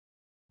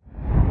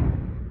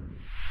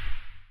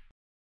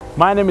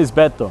My name is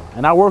Beto,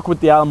 and I work with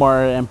the Alamo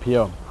Area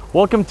MPO.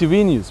 Welcome to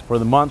VNews for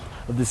the month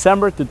of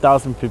December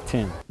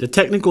 2015. The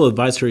Technical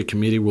Advisory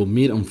Committee will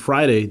meet on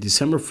Friday,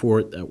 December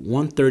 4th at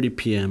 1:30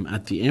 p.m.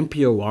 at the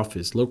MPO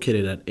office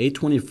located at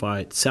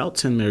 825 South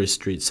St. Mary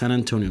Street, San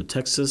Antonio,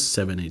 Texas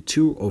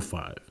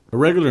 78205. A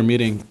regular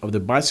meeting of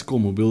the Bicycle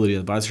Mobility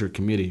Advisory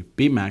Committee,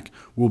 BMAC,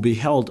 will be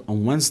held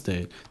on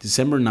Wednesday,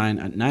 December 9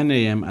 at 9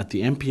 a.m. at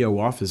the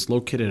MPO office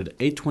located at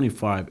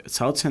 825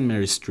 South St.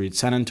 Mary Street,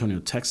 San Antonio,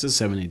 Texas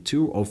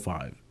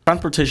 78205.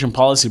 Transportation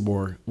Policy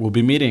Board will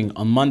be meeting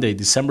on Monday,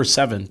 December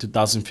 7,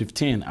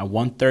 2015 at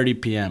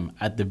 1:30 p.m.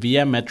 at the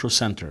Via Metro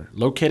Center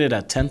located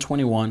at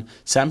 1021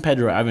 San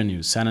Pedro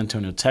Avenue, San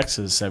Antonio,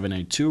 Texas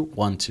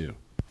 78212.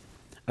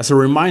 As a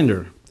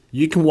reminder,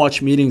 you can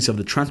watch meetings of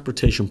the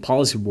Transportation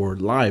Policy Board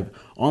live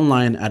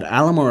online at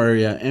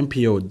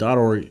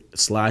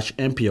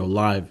alamoareampo.org/MPO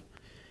Live.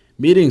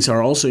 Meetings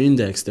are also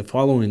indexed the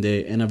following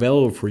day and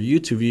available for you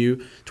to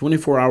view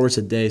 24 hours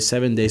a day,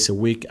 7 days a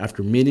week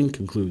after meeting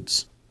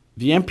concludes.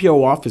 The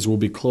MPO office will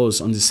be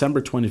closed on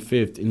December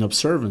 25th in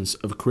observance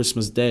of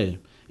Christmas Day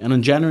and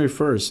on January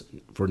 1st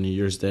for New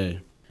Year's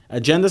Day.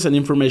 Agendas and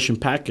information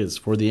packets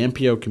for the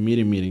MPO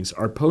committee meetings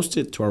are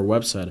posted to our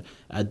website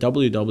at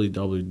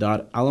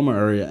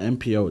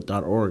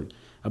www.alamoareampo.org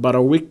about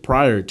a week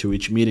prior to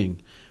each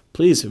meeting.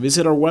 Please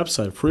visit our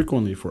website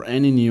frequently for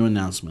any new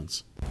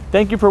announcements.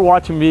 Thank you for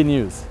watching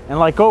VNews, and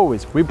like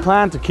always, we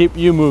plan to keep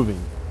you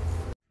moving.